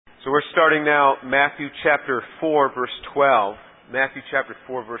So we're starting now Matthew chapter 4, verse 12. Matthew chapter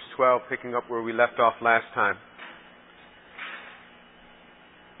 4, verse 12, picking up where we left off last time.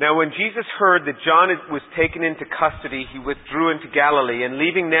 Now when Jesus heard that John was taken into custody, he withdrew into Galilee, and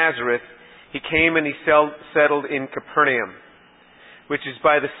leaving Nazareth, he came and he settled in Capernaum, which is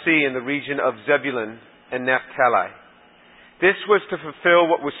by the sea in the region of Zebulun and Naphtali. This was to fulfill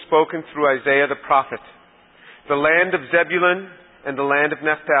what was spoken through Isaiah the prophet. The land of Zebulun and the land of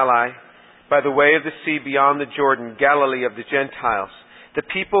Naphtali, by the way of the sea beyond the Jordan, Galilee of the Gentiles. The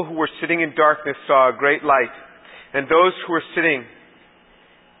people who were sitting in darkness saw a great light, and those who were sitting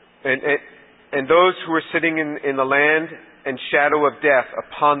in the land and shadow of death,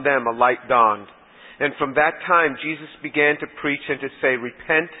 upon them a light dawned. And from that time Jesus began to preach and to say,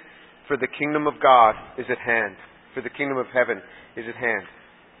 "Repent, for the kingdom of God is at hand. For the kingdom of heaven is at hand."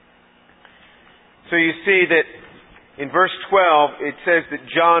 So you see that in verse 12, it says that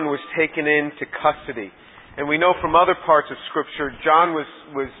John was taken into custody. And we know from other parts of Scripture, John was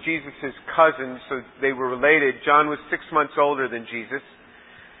Jesus' cousin, so they were related. John was 6 months older than Jesus.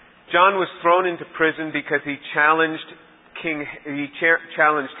 John was thrown into prison because he challenged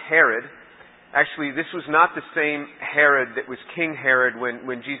Herod. Actually, this was not the same Herod that was King Herod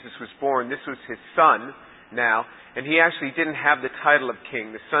when Jesus was born. This was his son now. And he actually didn't have the title of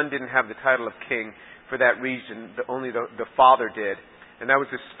king. The son didn't have the title of king for that reason. Only the father did. And that was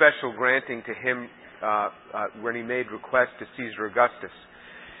a special granting to him when he made request to Caesar Augustus.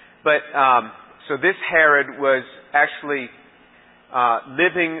 But so this Herod was actually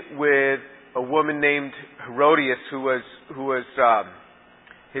living with a woman named Herodias, who was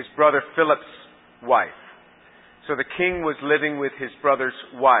his brother Philip's wife. So the king was living with his brother's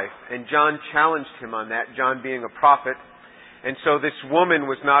wife, and John challenged him on that, John being a prophet. And so this woman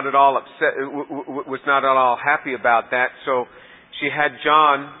was not at all happy about that. So she had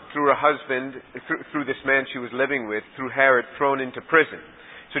John, through her husband, through this man she was living with, through Herod, thrown into prison.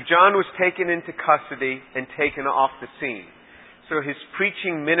 So John was taken into custody and taken off the scene. So his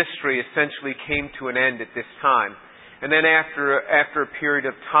preaching ministry essentially came to an end at this time. And then after a period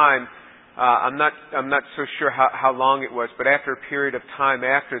of time, I'm not so sure how long it was, but after a period of time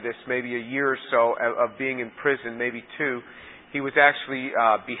after this, maybe a year or so of being in prison, maybe 2, he was actually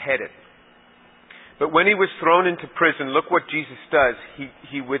beheaded. But when he was thrown into prison, look what Jesus does.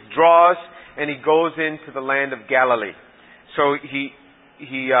 He withdraws and he goes into the land of Galilee. So he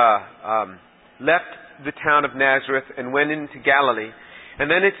left the town of Nazareth and went into Galilee. And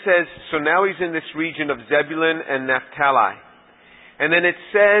then it says, so now he's in this region of Zebulun and Naphtali. And then it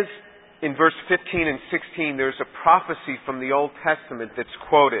says in verse 15 and 16, there's a prophecy from the Old Testament that's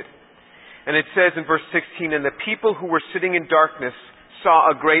quoted. And it says in verse 16, and the people who were sitting in darkness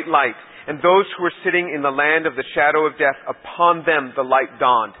saw a great light, and those who were sitting in the land of the shadow of death, upon them the light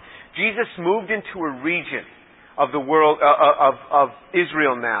dawned. Jesus moved into a region of the world, of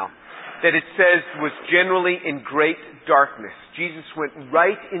Israel now, that it says was generally in great darkness. Jesus went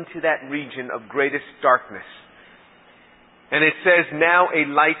right into that region of greatest darkness. And it says now a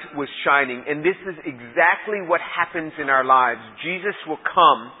light was shining. And this is exactly what happens in our lives. Jesus will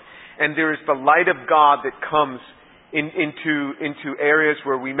come, and there is the light of God that comes into areas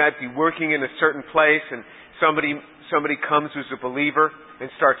where we might be working in a certain place, and somebody comes who's a believer and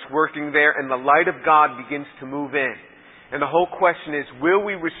starts working there, and the light of God begins to move in. And the whole question is, will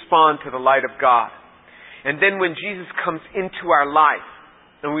we respond to the light of God? And then when Jesus comes into our life,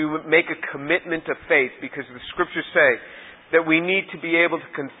 and we make a commitment of faith, because the Scriptures say that we need to be able to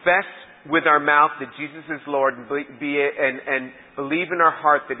confess with our mouth that Jesus is Lord, and believe in our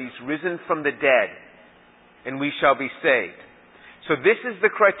heart that He's risen from the dead, and we shall be saved. So this is the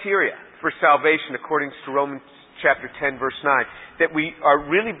criteria for salvation according to Romans chapter 10, verse 9, that we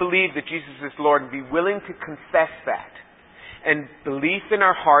really believe that Jesus is Lord and be willing to confess that. And belief in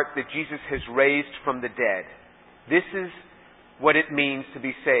our heart that Jesus has raised from the dead. This is what it means to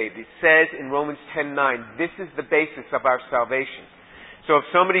be saved. It says in Romans 10:9, this is the basis of our salvation. So if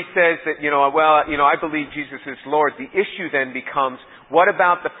somebody says that, I believe Jesus is Lord, the issue then becomes, what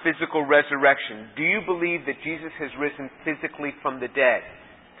about the physical resurrection? Do you believe that Jesus has risen physically from the dead?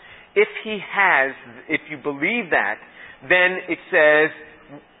 If He has, if you believe that, then it says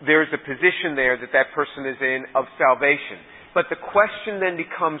there's a position there that person is in of salvation. But the question then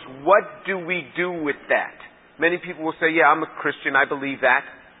becomes, what do we do with that? Many people will say, yeah, I'm a Christian, I believe that.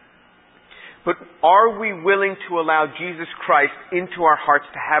 But are we willing to allow Jesus Christ into our hearts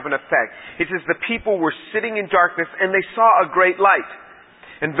to have an effect? It says the people were sitting in darkness and they saw a great light.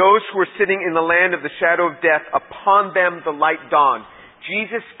 And those who were sitting in the land of the shadow of death, upon them the light dawned.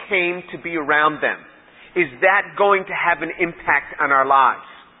 Jesus came to be around them. Is that going to have an impact on our lives?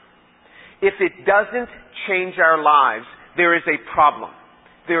 if it doesn't change our lives, there is a problem.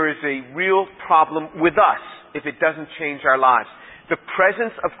 There is a real problem with us if it doesn't change our lives. The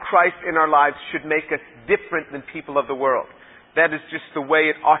presence of Christ in our lives should make us different than people of the world. That is just the way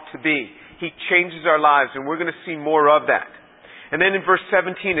it ought to be. He changes our lives, and we're going to see more of that. And then in verse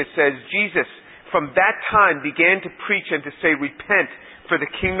 17 it says, Jesus from that time began to preach and to say, repent, for the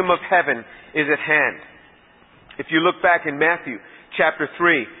kingdom of heaven is at hand. If you look back in Matthew chapter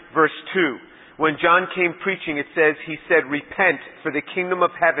 3, verse 2, when John came preaching, it says, he said, repent, for the kingdom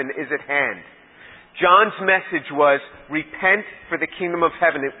of heaven is at hand. John's message was, repent, for the kingdom of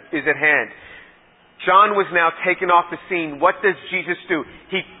heaven is at hand. John was now taken off the scene. What does Jesus do?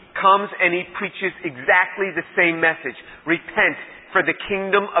 He comes and he preaches exactly the same message. Repent, for the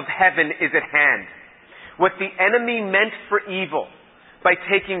kingdom of heaven is at hand. What the enemy meant for evil, by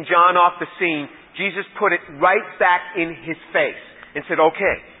taking John off the scene, Jesus put it right back in his face and said,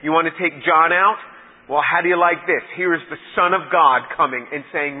 okay, you want to take John out? Well, how do you like this? Here is the Son of God coming and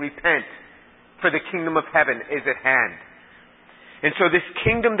saying, repent, for the kingdom of heaven is at hand. And so this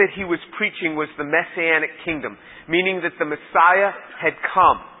kingdom that he was preaching was the Messianic kingdom, meaning that the Messiah had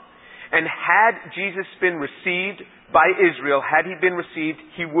come. And had Jesus been received by Israel, had he been received,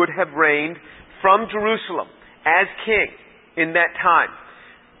 he would have reigned from Jerusalem as king in that time.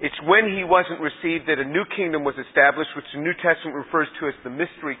 It's when he wasn't received that a new kingdom was established, which the New Testament refers to as the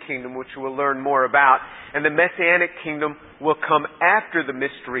mystery kingdom, which we'll learn more about. And the Messianic kingdom will come after the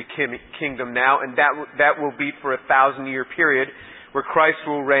mystery kingdom now, and that will be for a 1,000-year period where Christ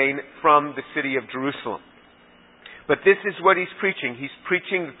will reign from the city of Jerusalem. But this is what he's preaching. He's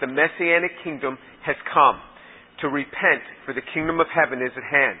preaching that the Messianic kingdom has come to repent, for the kingdom of heaven is at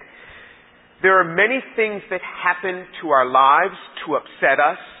hand. There are many things that happen to our lives to upset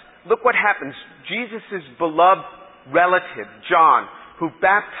us. Look what happens. Jesus' beloved relative, John, who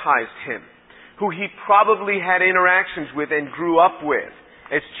baptized him, who he probably had interactions with and grew up with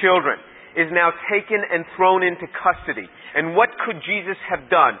as children, is now taken and thrown into custody. And what could Jesus have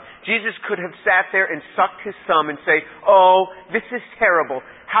done? Jesus could have sat there and sucked his thumb and say, oh, this is terrible.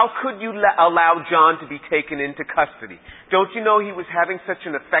 How could you allow John to be taken into custody? Don't you know he was having such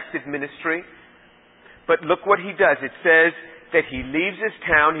an effective ministry? But look what he does. It says that he leaves his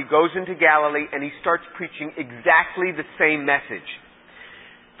town, he goes into Galilee, and he starts preaching exactly the same message.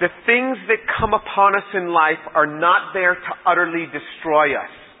 The things that come upon us in life are not there to utterly destroy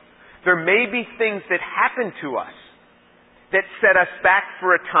us. There may be things that happen to us that set us back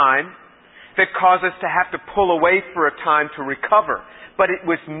for a time, that cause us to have to pull away for a time to recover. But it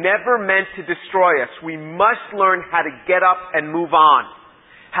was never meant to destroy us. We must learn how to get up and move on.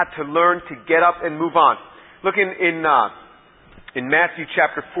 How to learn to get up and move on. Look in Matthew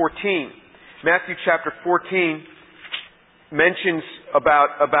chapter 14. Matthew chapter 14 mentions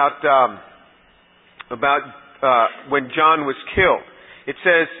about when John was killed. It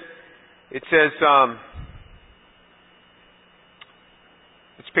says,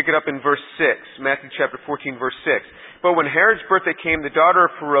 let's pick it up in verse 6. Matthew chapter 14, verse 6. But when Herod's birthday came, the daughter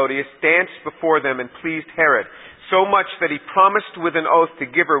of Herodias danced before them and pleased Herod, so much that he promised with an oath to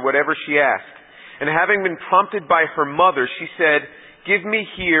give her whatever she asked. And having been prompted by her mother, she said, give me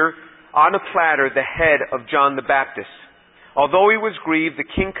here on a platter the head of John the Baptist. Although he was grieved, the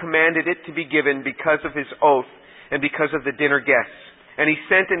king commanded it to be given because of his oath and because of the dinner guests. And he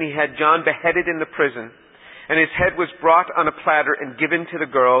sent and he had John beheaded in the prison. And his head was brought on a platter and given to the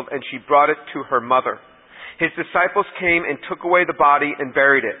girl, and she brought it to her mother. His disciples came and took away the body and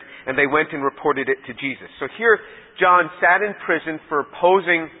buried it. And they went and reported it to Jesus. So here, John sat in prison for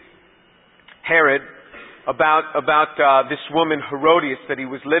opposing Herod about this woman Herodias that he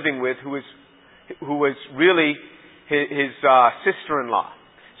was living with, who was really his sister-in-law.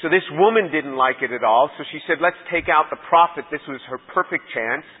 So this woman didn't like it at all. So she said, let's take out the prophet. This was her perfect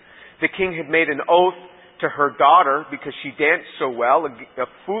chance. The king had made an oath to her daughter because she danced so well, a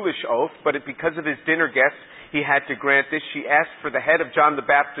foolish oath, but because of his dinner guests, he had to grant this. She asked for the head of John the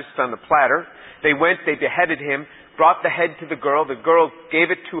Baptist on the platter. They went, they beheaded him, brought the head to the girl. The girl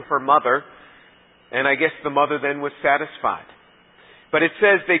gave it to her mother, and I guess the mother then was satisfied. But it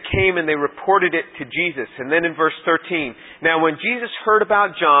says they came and they reported it to Jesus. And then in verse 13, now when Jesus heard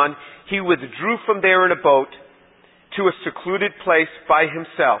about John, he withdrew from there in a boat to a secluded place by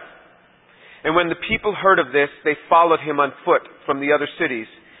himself. And when the people heard of this, they followed him on foot from the other cities.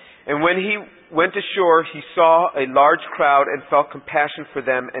 And when he went ashore, he saw a large crowd and felt compassion for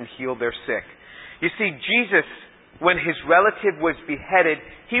them and healed their sick. You see, Jesus, when his relative was beheaded,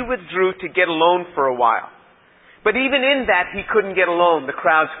 he withdrew to get alone for a while. But even in that, he couldn't get alone. The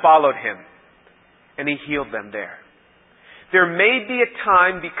crowds followed him, and he healed them there. There may be a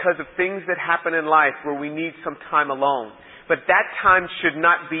time because of things that happen in life where we need some time alone. But that time should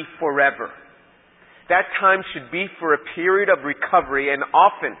not be forever. That time should be for a period of recovery. And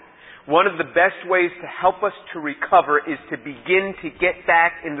often, one of the best ways to help us to recover is to begin to get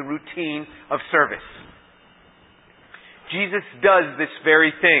back in the routine of service. Jesus does this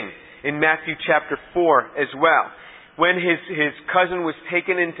very thing in Matthew chapter 4 as well. When his cousin was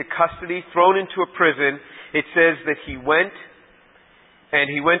taken into custody, thrown into a prison, it says that he went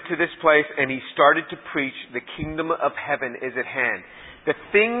to this place and he started to preach, the kingdom of heaven is at hand. The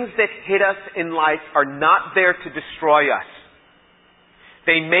things that hit us in life are not there to destroy us.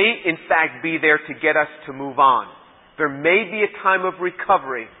 They may, in fact, be there to get us to move on. There may be a time of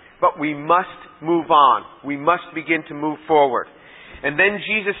recovery, but we must move on. We must begin to move forward. And then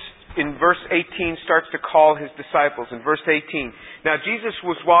Jesus, in verse 18, starts to call his disciples. In verse 18, now Jesus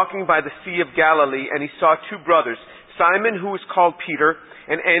was walking by the Sea of Galilee, and he saw two brothers, Simon, who was called Peter,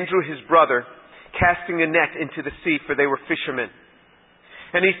 and Andrew, his brother, casting a net into the sea, for they were fishermen.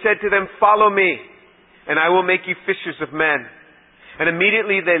 And he said to them, follow me, and I will make you fishers of men. And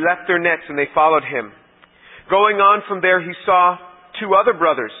immediately they left their nets, and they followed him. Going on from there, he saw two other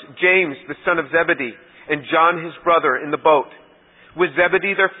brothers, James, the son of Zebedee, and John, his brother, in the boat, with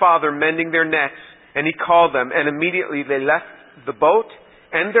Zebedee their father mending their nets. And he called them, and immediately they left the boat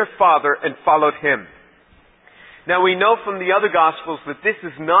and their father and followed him. Now we know from the other Gospels that this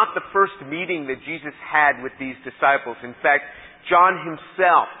is not the first meeting that Jesus had with these disciples. In fact, John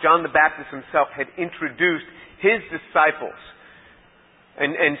the Baptist himself, had introduced his disciples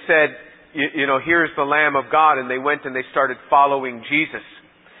and said, here's the Lamb of God, and they went and they started following Jesus.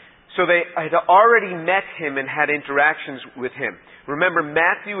 So they had already met him and had interactions with him. Remember,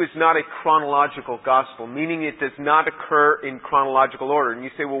 Matthew is not a chronological gospel, meaning it does not occur in chronological order. And you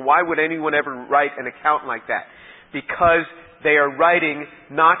say, well, why would anyone ever write an account like that? Because they are writing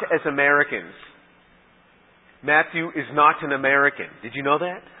not as Americans. Matthew is not an American. Did you know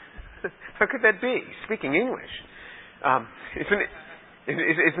that? How could that be? He's speaking English.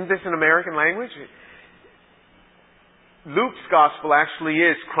 Isn't this an American language? Luke's gospel actually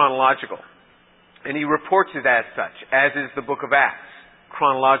is chronological. And he reports it as such, as is the book of Acts,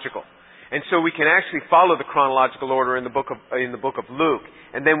 chronological. And so we can actually follow the chronological order in the book of Luke.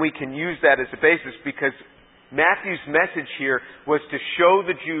 And then we can use that as a basis, because Matthew's message here was to show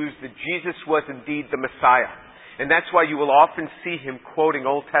the Jews that Jesus was indeed the Messiah. And that's why you will often see him quoting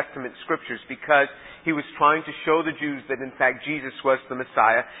Old Testament scriptures, because he was trying to show the Jews that in fact Jesus was the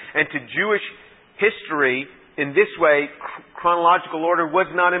Messiah. And to Jewish history, in this way, chronological order was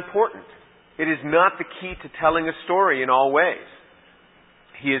not important. It is not the key to telling a story in all ways.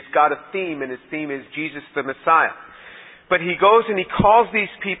 He has got a theme, and his theme is Jesus the Messiah. But he goes and he calls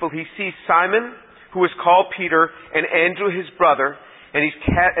these people. He sees Simon, who is called Peter, and Andrew his brother,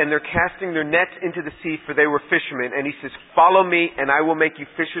 and they're casting their nets into the sea, for they were fishermen. And he says, follow me, and I will make you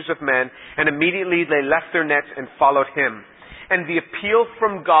fishers of men. And immediately they left their nets and followed him. And the appeal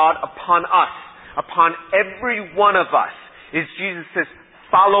from God upon us, upon every one of us, is Jesus says,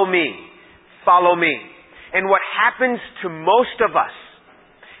 follow me, follow me. And what happens to most of us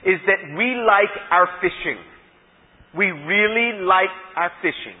is that we like our fishing. We really like our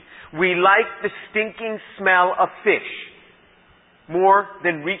fishing. We like the stinking smell of fish more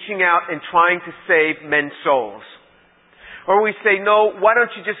than reaching out and trying to save men's souls. Or we say, no, why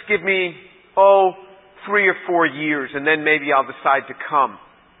don't you just give me, 3 or 4 years, and then maybe I'll decide to come.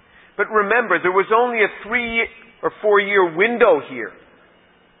 But remember, there was only a 3 or 4 year window here.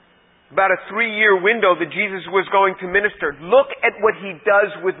 About a 3-year window that Jesus was going to minister. Look at what he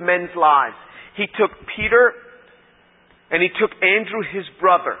does with men's lives. He took Peter and he took Andrew, his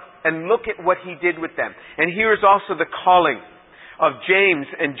brother, and look at what he did with them. And here is also the calling of James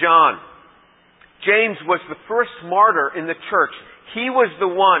and John. James was the first martyr in the church. He was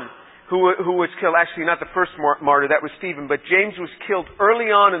the one who was killed. Actually, not the first martyr, that was Stephen. But James was killed early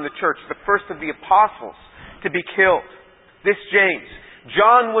on in the church, the first of the apostles to be killed. This James.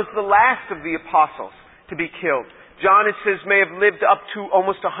 John was the last of the apostles to be killed. John, it says, may have lived up to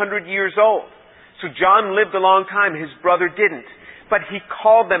almost 100 years old. So John lived a long time. His brother didn't. But he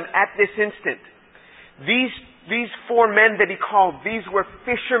called them at this instant. These 4 men that he called, these were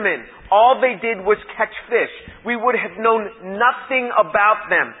fishermen. All they did was catch fish. We would have known nothing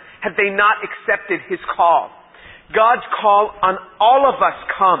about them had they not accepted his call. God's call on all of us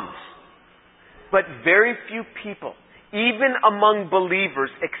comes. But very few people, even among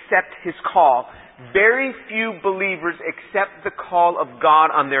believers, accept his call. Very few believers accept the call of God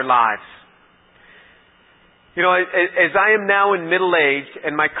on their lives. You know, as I am now in middle age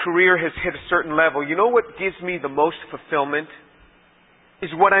and my career has hit a certain level, you know what gives me the most fulfillment? Is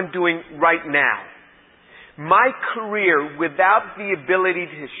what I'm doing right now. My career, without the ability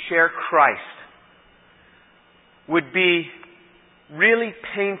to share Christ, would be really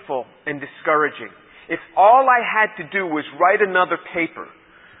painful and discouraging. If all I had to do was write another paper,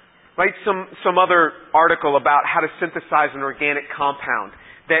 write some other article about how to synthesize an organic compound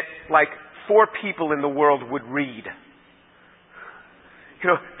that like 4 people in the world would read. You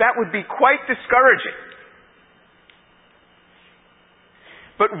know, that would be quite discouraging.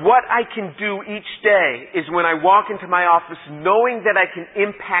 But what I can do each day is when I walk into my office knowing that I can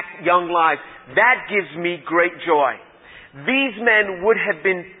impact young lives, that gives me great joy. These men would have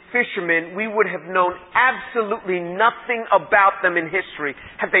been fishermen. We would have known absolutely nothing about them in history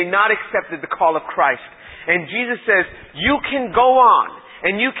had they not accepted the call of Christ. And Jesus says, you can go on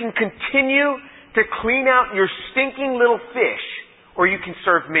and you can continue to clean out your stinking little fish, or you can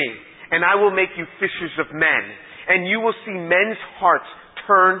serve me, and I will make you fishers of men. And you will see men's hearts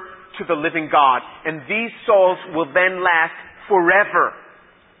turn to the living God. And these souls will then last forever.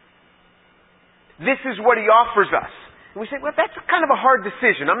 This is what He offers us. And we say, well, that's kind of a hard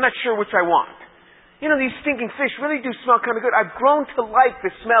decision. I'm not sure which I want. You know, these stinking fish really do smell kind of good. I've grown to like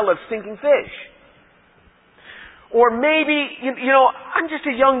the smell of stinking fish. Or maybe, you know, I'm just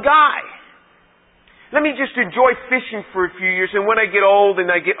a young guy. Let me just enjoy fishing for a few years, and when I get old and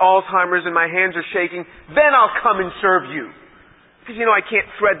I get Alzheimer's and my hands are shaking, then I'll come and serve you. Because, you know, I can't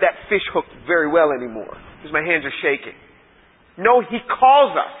thread that fish hook very well anymore because my hands are shaking. No, He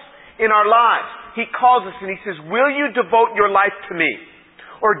calls us in our lives. He calls us and He says, will you devote your life to me?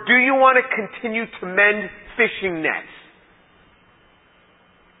 Or do you want to continue to mend fishing nets?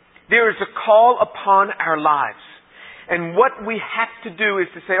 There is a call upon our lives. And what we have to do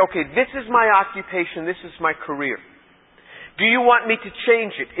is to say, okay, this is my occupation, this is my career. Do you want me to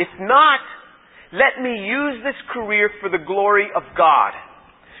change it? If not, let me use this career for the glory of God.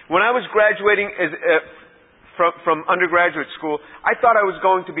 When I was graduating from undergraduate school, I thought I was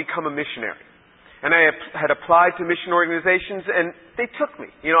going to become a missionary. And I had applied to mission organizations, and they took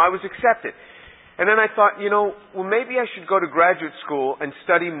me. You know, I was accepted. And then I thought, you know, well, maybe I should go to graduate school and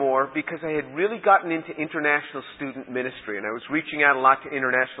study more, because I had really gotten into international student ministry, and I was reaching out a lot to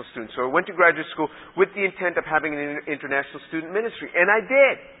international students. So I went to graduate school with the intent of having an international student ministry, and I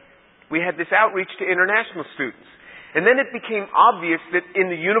did. We had this outreach to international students. And then it became obvious that in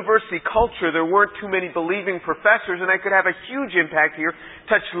the university culture there weren't too many believing professors, and I could have a huge impact here,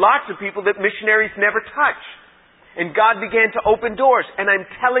 touch lots of people that missionaries never touch. And God began to open doors. And I'm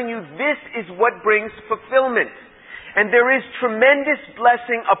telling you, this is what brings fulfillment. And there is tremendous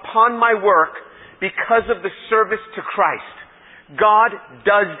blessing upon my work because of the service to Christ. God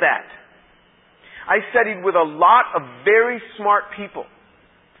does that. I studied with a lot of very smart people.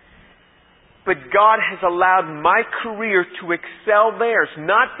 But God has allowed my career to excel theirs,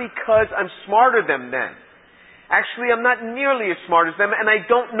 not because I'm smarter than them. Actually, I'm not nearly as smart as them, and I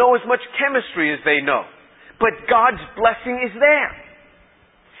don't know as much chemistry as they know. But God's blessing is there.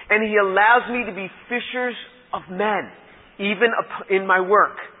 And He allows me to be fishers of men, even in my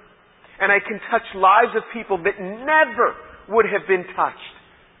work. And I can touch lives of people that never would have been touched.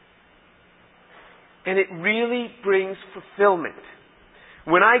 And it really brings fulfillment.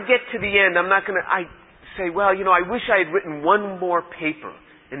 When I get to the end, I say, well, you know, I wish I had written one more paper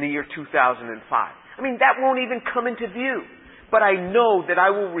in the year 2005. I mean, that won't even come into view. But I know that I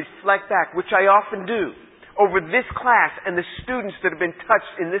will reflect back, which I often do, over this class and the students that have been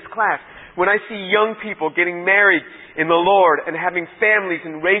touched in this class. When I see young people getting married in the Lord and having families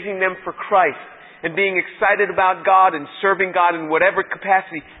and raising them for Christ and being excited about God and serving God in whatever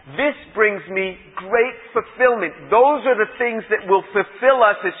capacity, this brings me great fulfillment. Those are the things that will fulfill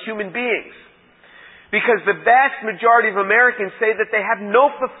us as human beings. Because the vast majority of Americans say that they have no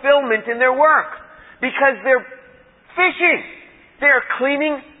fulfillment in their work because they're fishing. They're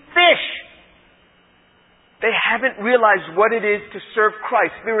cleaning fish. They haven't realized what it is to serve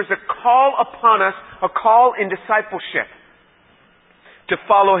Christ. There is a call upon us, a call in discipleship to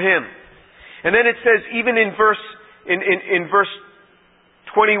follow Him. And then it says, even in verse 21,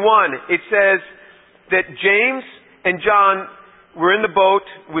 it says that James and John were in the boat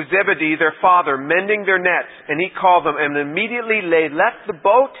with Zebedee, their father, mending their nets. And He called them, and immediately they left the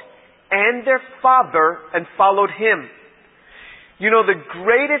boat and their father and followed Him. You know, the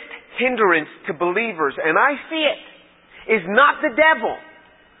greatest hindrance to believers, and I see it, is not the devil.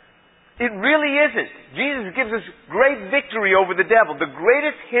 It really isn't. Jesus gives us great victory over the devil. The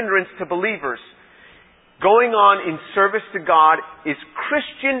greatest hindrance to believers going on in service to God is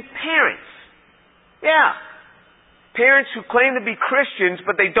Christian parents. Yeah, Parents who claim to be Christians,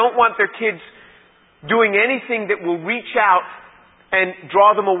 but they don't want their kids doing anything that will reach out and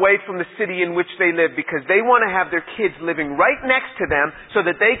draw them away from the city in which they live, because they want to have their kids living right next to them so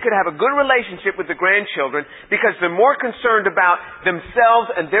that they could have a good relationship with the grandchildren, because they're more concerned about themselves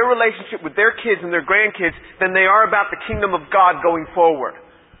and their relationship with their kids and their grandkids than they are about the kingdom of God going forward.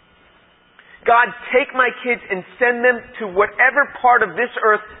 God, take my kids and send them to whatever part of this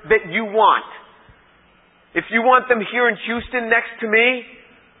earth that you want. If you want them here in Houston next to me,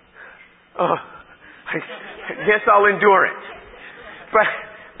 I guess I'll endure it.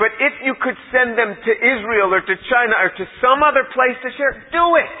 But if you could send them to Israel or to China or to some other place to share,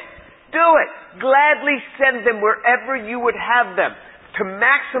 do it. Do it. Gladly send them wherever you would have them to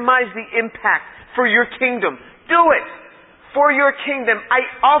maximize the impact for your kingdom. Do it. For your kingdom. I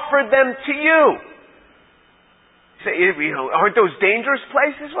offer them to you. Say, aren't those dangerous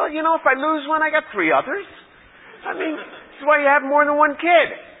places? Well, if I lose one, I got 3 others. I mean, this is why you have more than one kid.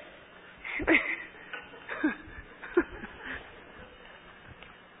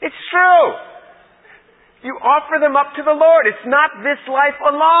 It's true. You offer them up to the Lord. It's not this life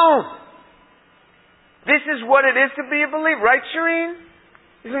alone. This is what it is to be a believer. Right, Shireen?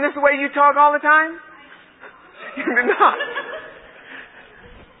 Isn't this the way you talk all the time? You're not.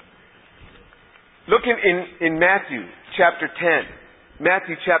 Look in Matthew chapter 10.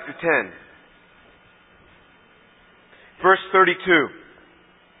 Matthew chapter 10. Verse 32.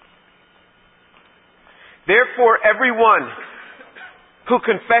 Therefore, everyone who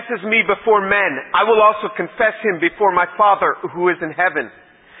confesses me before men, I will also confess him before my Father who is in heaven.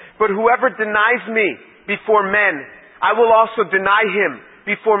 But whoever denies me before men, I will also deny him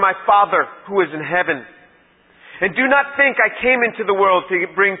before my Father who is in heaven. And do not think I came into the world to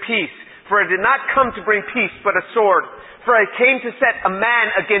bring peace, for I did not come to bring peace but a sword. For I came to set a man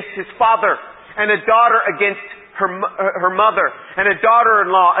against his father, and a daughter against her mother, and a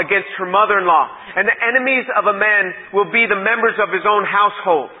daughter-in-law against her mother-in-law. And the enemies of a man will be the members of his own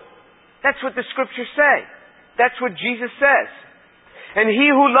household. That's what the scriptures say. That's what Jesus says. And he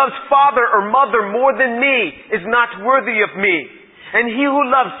who loves father or mother more than me is not worthy of me. And he who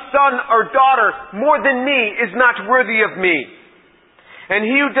loves son or daughter more than me is not worthy of me. And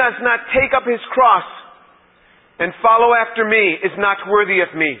he who does not take up his cross and follow after me is not worthy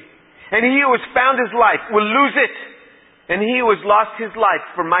of me. And he who has found his life will lose it. And he who has lost his life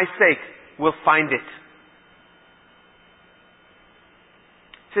for my sake will find it.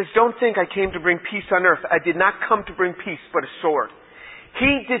 It says, don't think I came to bring peace on earth. I did not come to bring peace, but a sword.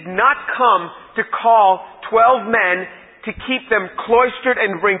 He did not come to call 12 men to keep them cloistered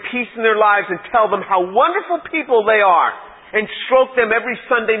and bring peace in their lives and tell them how wonderful people they are and stroke them every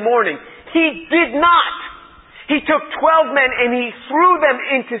Sunday morning. He did not. He took 12 men and he threw them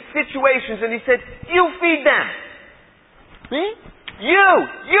into situations and he said, you feed them. Me?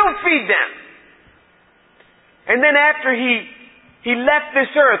 You feed them. And then after he left this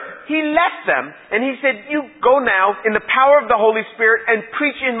earth, he left them and he said, you go now in the power of the Holy Spirit and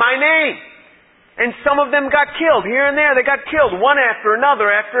preach in my name. And some of them got killed. Here and there they got killed. One after another,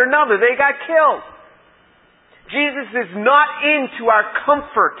 they got killed. Jesus is not into our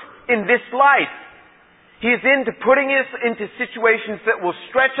comfort in this life. He is into putting us into situations that will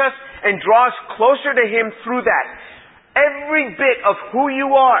stretch us and draw us closer to Him through that. Every bit of who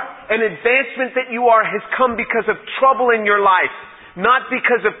you are, an advancement that you are, has come because of trouble in your life. Not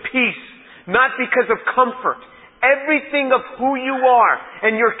because of peace. Not because of comfort. Everything of who you are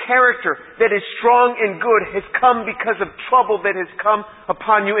and your character that is strong and good has come because of trouble that has come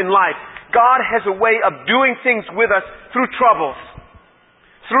upon you in life. God has a way of doing things with us through troubles,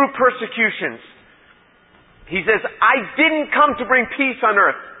 through persecutions. He says, I didn't come to bring peace on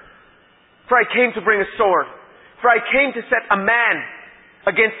earth, for I came to bring a sword. For I came to set a man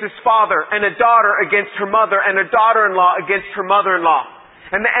against his father, and a daughter against her mother, and a daughter-in-law against her mother-in-law.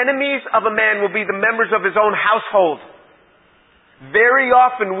 And the enemies of a man will be the members of his own household. Very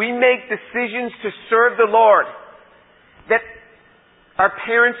often we make decisions to serve the Lord that our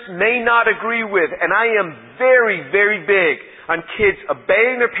parents may not agree with. And I am very, very big on kids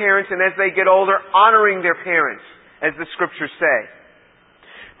obeying their parents and as they get older, honoring their parents, as the scriptures say.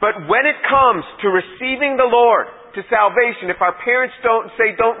 But when it comes to receiving the Lord to salvation, if our parents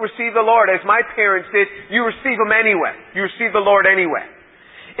don't receive the Lord, as my parents did, you receive Him anyway. You receive the Lord anyway.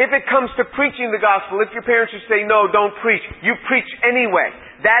 If it comes to preaching the gospel, if your parents just say, no, don't preach, you preach anyway.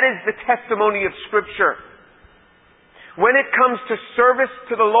 That is the testimony of Scripture. When it comes to service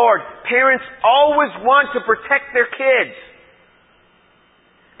to the Lord, parents always want to protect their kids.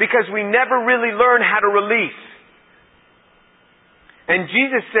 Because we never really learn how to release. And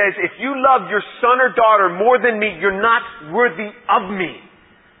Jesus says, if you love your son or daughter more than me, you're not worthy of me.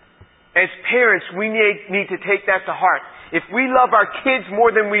 As parents, we need to take that to heart. If we love our kids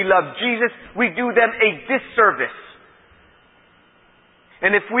more than we love Jesus, we do them a disservice.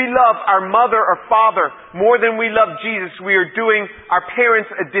 And if we love our mother or father more than we love Jesus, we are doing our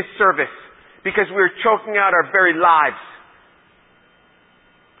parents a disservice because we are choking out our very lives.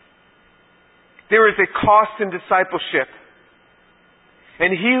 There is a cost in discipleship.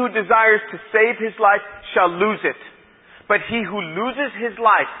 And he who desires to save his life shall lose it. But he who loses his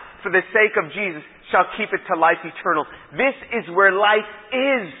life for the sake of Jesus shall keep it to life eternal. This is where life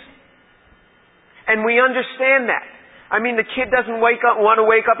is. And we understand that. I mean, the kid doesn't want to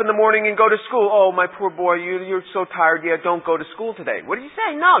wake up in the morning and go to school. Oh, my poor boy, you're so tired. Yeah, don't go to school today. What do you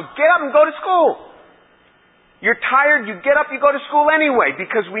say? No, get up and go to school. You're tired, you get up, you go to school anyway,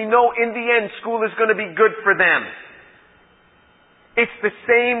 because we know in the end school is going to be good for them. It's the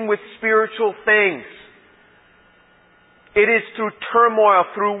same with spiritual things. It is through turmoil,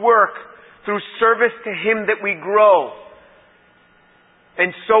 through work, through service to Him that we grow.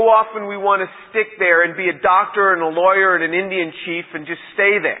 And so often we want to stick there and be a doctor and a lawyer and an Indian chief and just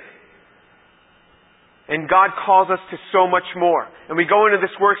stay there. And God calls us to so much more. And we go into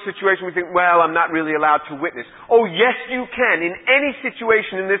this work situation, we think, well, I'm not really allowed to witness. Oh, yes, you can. In any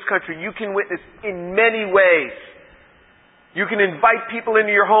situation in this country, you can witness in many ways. You can invite people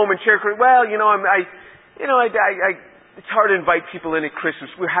into your home and share. Well, it's hard to invite people in at Christmas.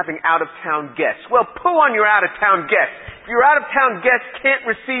 We're having out-of-town guests. Well, pull on your out-of-town guests. If your out-of-town guests can't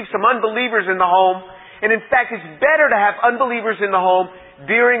receive some unbelievers in the home, and in fact, it's better to have unbelievers in the home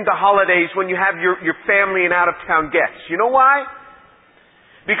during the holidays when you have your family and out-of-town guests. You know why?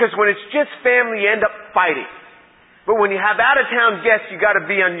 Because when it's just family, you end up fighting. But when you have out-of-town guests, you got to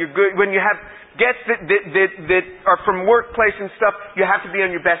be on your good. When you have guests that are from workplace and stuff, you have to be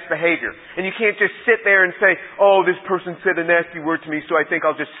on your best behavior. And you can't just sit there and say, oh, this person said a nasty word to me, so I think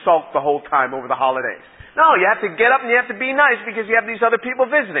I'll just sulk the whole time over the holidays. No, you have to get up and you have to be nice because you have these other people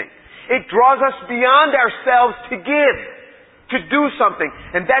visiting. It draws us beyond ourselves to give, to do something.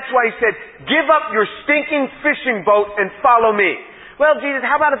 And that's why He said, give up your stinking fishing boat and follow me. Well, Jesus,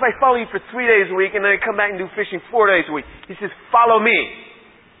 how about if I follow you for 3 days a week and then I come back and do fishing 4 days a week? He says, follow me.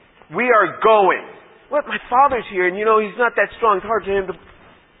 We are going. Well, my Father's here and He's not that strong. It's hard for Him to...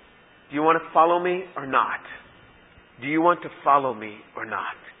 Do you want to follow me or not? Do you want to follow me or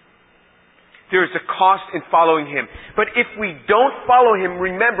not? There is a cost in following Him. But if we don't follow Him,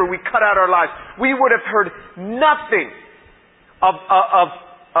 remember, we cut out our lives. We would have heard nothing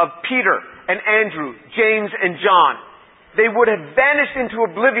of Peter and Andrew, James and John. They would have vanished into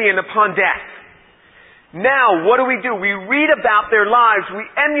oblivion upon death. Now, what do? We read about their lives, we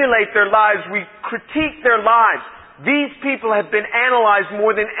emulate their lives, we critique their lives. These people have been analyzed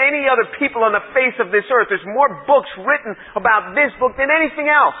more than any other people on the face of this earth. There's more books written about this book than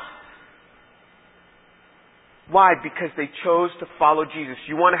anything else. Why? Because they chose to follow Jesus.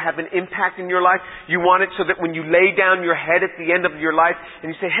 You want to have an impact in your life? You want it so that when you lay down your head at the end of your life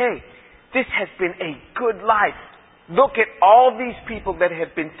and you say, hey, this has been a good life. Look at all these people that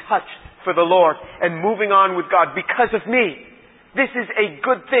have been touched for the Lord and moving on with God because of me. This is a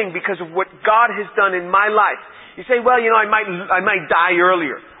good thing because of what God has done in my life. You say, well, I might die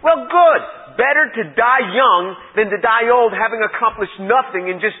earlier. Well, good. Better to die young than to die old having accomplished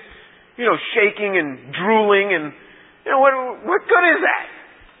nothing and just, shaking and drooling and, what good is that?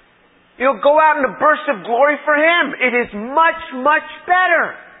 Go out in a burst of glory for Him. It is much, much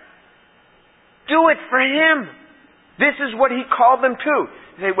better. Do it for Him. This is what He called them to.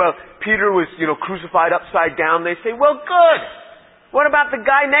 They say, well, Peter was, crucified upside down. They say, well, good. What about the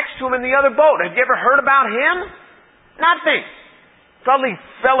guy next to him in the other boat? Have you ever heard about him? Nothing. Probably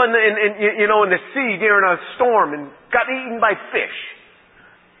fell in the sea during a storm and got eaten by fish.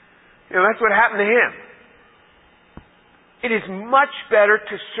 That's what happened to him. It is much better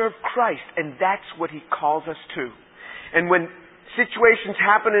to serve Christ, and that's what He calls us to. And when situations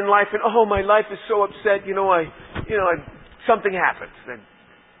happen in life, and my life is so upset, something happens, and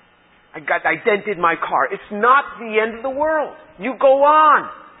I dented my car. It's not the end of the world. You go on.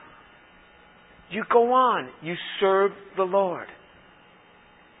 You go on. You serve the Lord.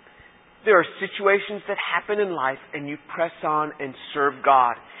 There are situations that happen in life, and you press on and serve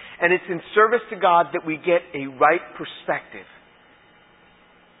God. And it's in service to God that we get a right perspective.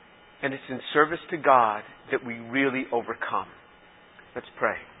 And it's in service to God that we really overcome. Let's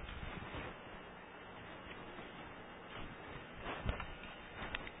pray.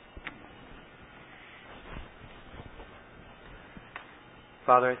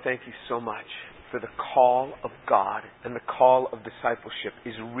 Father, I thank You so much for the call of God and the call of discipleship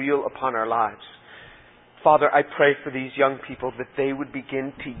is real upon our lives. Father, I pray for these young people that they would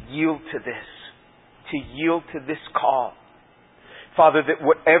begin to yield to this call. Father, that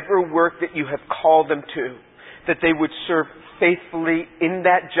whatever work that you have called them to, that they would serve faithfully in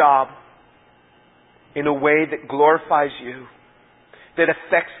that job in a way that glorifies you, that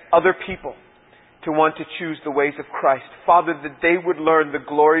affects other people to want to choose the ways of Christ. Father, that they would learn the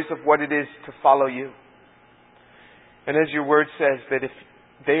glories of what it is to follow you. And as your word says, that if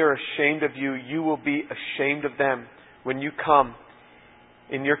they are ashamed of you, you will be ashamed of them when you come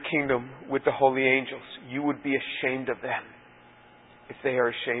in your kingdom with the holy angels. You would be ashamed of them if they are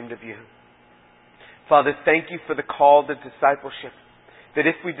ashamed of you. Father, thank you for the call to discipleship, that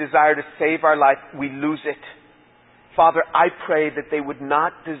if we desire to save our life, we lose it. Father, I pray that they would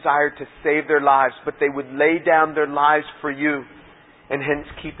not desire to save their lives, but they would lay down their lives for you and hence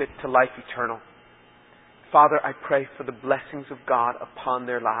keep it to life eternal. Father, I pray for the blessings of God upon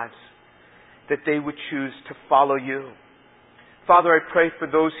their lives, that they would choose to follow you. Father, I pray for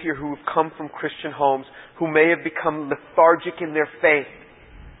those here who have come from Christian homes, who may have become lethargic in their faith.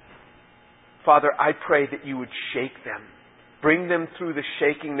 Father, I pray that you would shake them. Bring them through the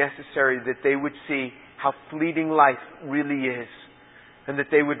shaking necessary, that they would see how fleeting life really is, and that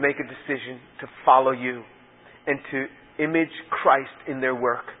they would make a decision to follow you and to image Christ in their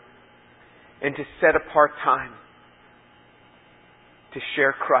work and to set apart time to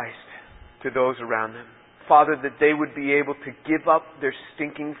share Christ to those around them. Father, that they would be able to give up their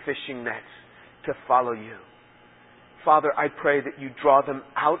stinking fishing nets to follow you. Father, I pray that you draw them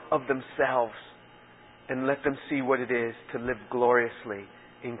out of themselves and let them see what it is to live gloriously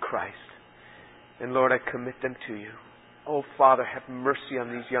in Christ. And Lord, I commit them to you. Oh, Father, have mercy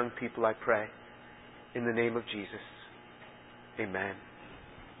on these young people, I pray. In the name of Jesus. Amen.